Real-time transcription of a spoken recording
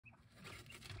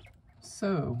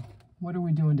So, what are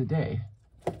we doing today?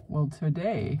 Well,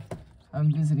 today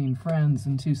I'm visiting friends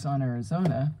in Tucson,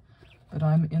 Arizona, but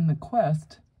I'm in the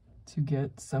quest to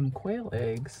get some quail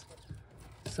eggs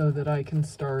so that I can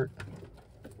start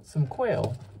some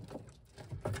quail.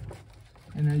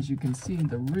 And as you can see,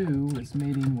 the roux is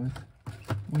mating with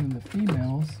one of the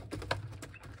females,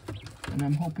 and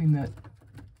I'm hoping that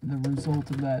the result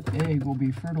of that egg will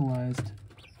be fertilized,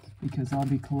 because I'll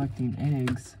be collecting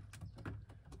eggs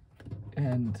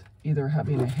and either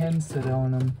having a hen sit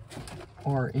on them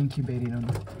or incubating them.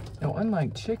 Now,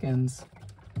 unlike chickens,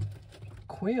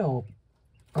 quail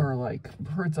are like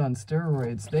birds on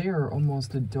steroids. They are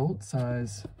almost adult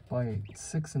size by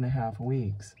 6.5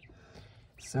 weeks.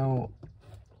 So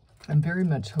I'm very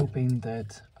much hoping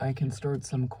that I can start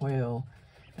some quail.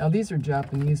 Now, these are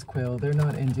Japanese quail. They're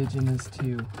not indigenous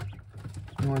to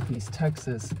Northeast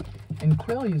Texas. And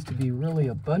quail used to be really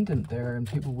abundant there, and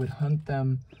people would hunt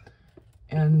them.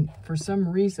 And for some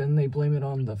reason, they blame it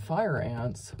on the fire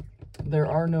ants. There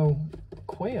are no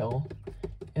quail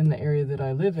in the area that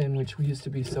I live in, which used to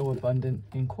be so abundant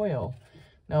in quail.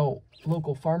 Now,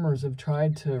 local farmers have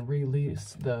tried to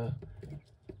release the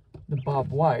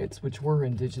bob whites, which were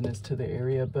indigenous to the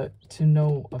area, but to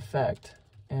no effect.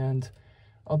 And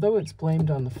although it's blamed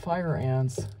on the fire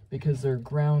ants because they're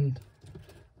ground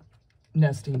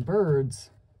nesting birds,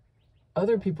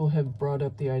 other people have brought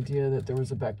up the idea that there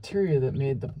was a bacteria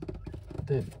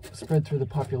that spread through the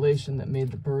population that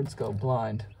made the birds go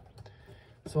blind.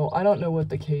 So I don't know what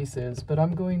the case is, but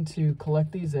I'm going to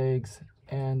collect these eggs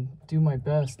and do my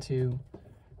best to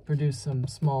produce some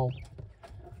small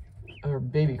or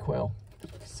baby quail.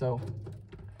 So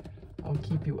I'll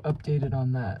keep you updated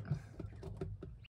on that.